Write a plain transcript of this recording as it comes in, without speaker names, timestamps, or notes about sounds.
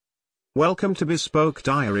Welcome to Bespoke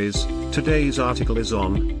Diaries. Today's article is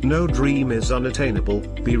on No Dream is Unattainable,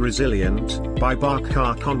 Be Resilient, by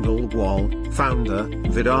Barkar Khandelwal, founder,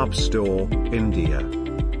 Vidarbh Store, India.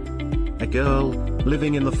 A girl,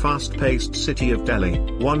 living in the fast-paced city of Delhi,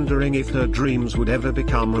 wondering if her dreams would ever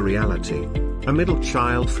become a reality. A middle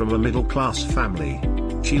child from a middle-class family.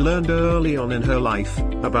 She learned early on in her life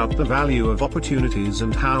about the value of opportunities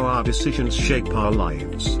and how our decisions shape our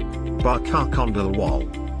lives. Barkar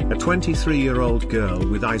Khandelwal, a 23-year-old girl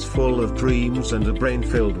with eyes full of dreams and a brain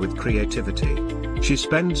filled with creativity. She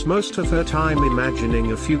spends most of her time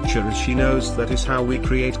imagining a future as she knows that is how we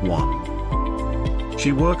create one.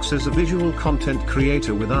 She works as a visual content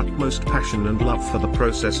creator with utmost passion and love for the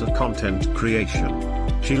process of content creation.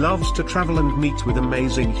 She loves to travel and meet with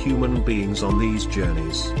amazing human beings on these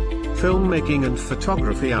journeys. Filmmaking and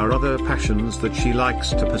photography are other passions that she likes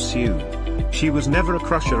to pursue. She was never a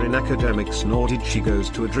crusher in academics, nor did she go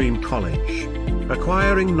to a dream college.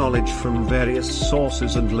 Acquiring knowledge from various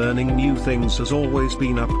sources and learning new things has always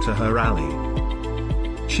been up to her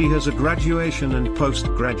alley. She has a graduation and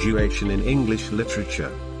post-graduation in English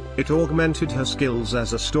literature. It augmented her skills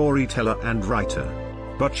as a storyteller and writer.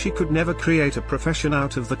 But she could never create a profession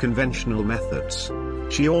out of the conventional methods.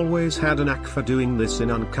 She always had a knack for doing this in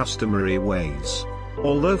uncustomary ways.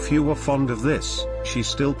 Although few were fond of this, she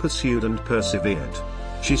still pursued and persevered.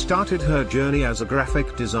 She started her journey as a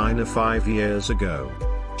graphic designer 5 years ago.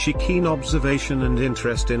 She keen observation and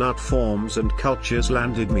interest in art forms and cultures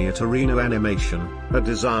landed me at Arena Animation, a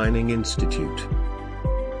designing institute.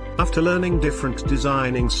 After learning different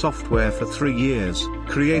designing software for 3 years,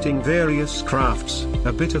 creating various crafts,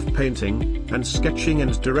 a bit of painting, and sketching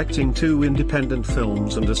and directing 2 independent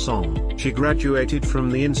films and a song, she graduated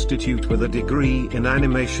from the institute with a degree in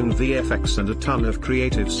animation VFX and a ton of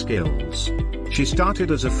creative skills. She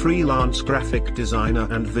started as a freelance graphic designer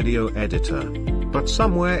and video editor. But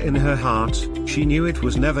somewhere in her heart, she knew it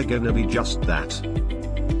was never gonna be just that.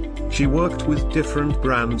 She worked with different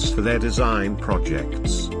brands for their design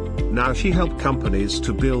projects. Now she helps companies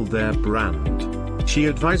to build their brand. She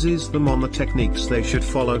advises them on the techniques they should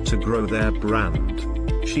follow to grow their brand.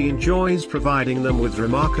 She enjoys providing them with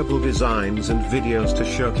remarkable designs and videos to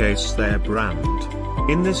showcase their brand.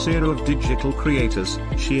 In this era of digital creators,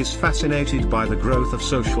 she is fascinated by the growth of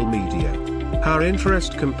social media. Her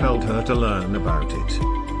interest compelled her to learn about it.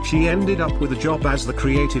 She ended up with a job as the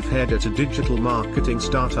creative head at a digital marketing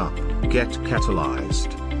startup, Get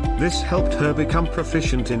Catalyzed. This helped her become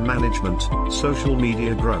proficient in management, social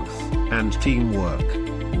media growth, and teamwork.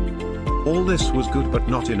 All this was good but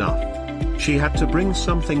not enough. She had to bring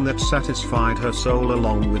something that satisfied her soul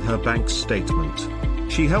along with her bank statement.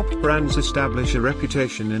 She helped brands establish a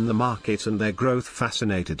reputation in the market and their growth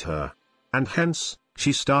fascinated her. And hence,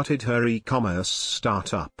 she started her e-commerce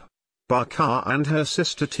startup. Barkar and her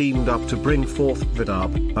sister teamed up to bring forth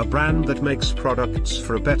Vidarbh, a brand that makes products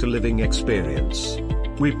for a better living experience.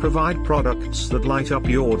 We provide products that light up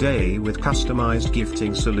your day with customized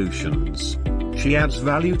gifting solutions. She adds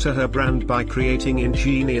value to her brand by creating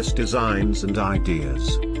ingenious designs and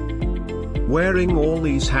ideas. Wearing all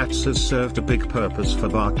these hats has served a big purpose for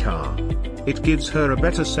Barkar. It gives her a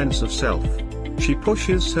better sense of self. She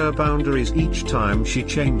pushes her boundaries each time she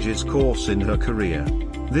changes course in her career.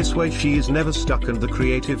 This way she is never stuck and the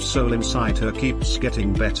creative soul inside her keeps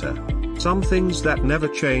getting better. Some things that never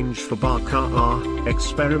change for Barkar are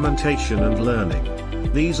experimentation and learning.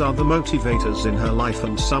 These are the motivators in her life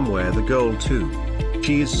and somewhere the goal too.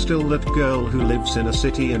 She is still that girl who lives in a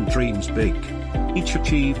city and dreams big. Each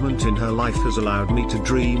achievement in her life has allowed me to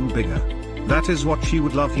dream bigger. That is what she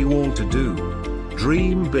would love you all to do.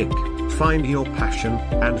 Dream big, find your passion,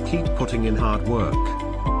 and keep putting in hard work.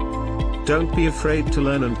 Don't be afraid to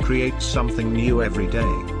learn and create something new every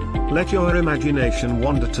day. Let your imagination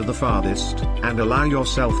wander to the farthest, and allow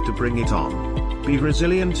yourself to bring it on. Be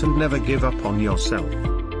resilient and never give up on yourself.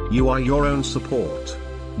 You are your own support.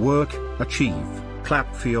 Work, achieve,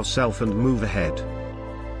 clap for yourself and move ahead.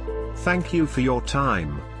 Thank you for your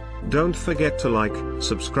time. Don't forget to like,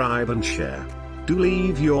 subscribe and share. Do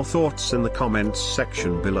leave your thoughts in the comments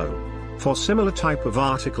section below. For similar type of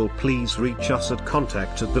article please reach us at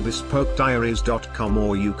contact@thebespokediaries.com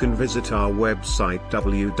or you can visit our website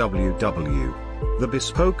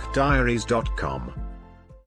www.thebespokediaries.com.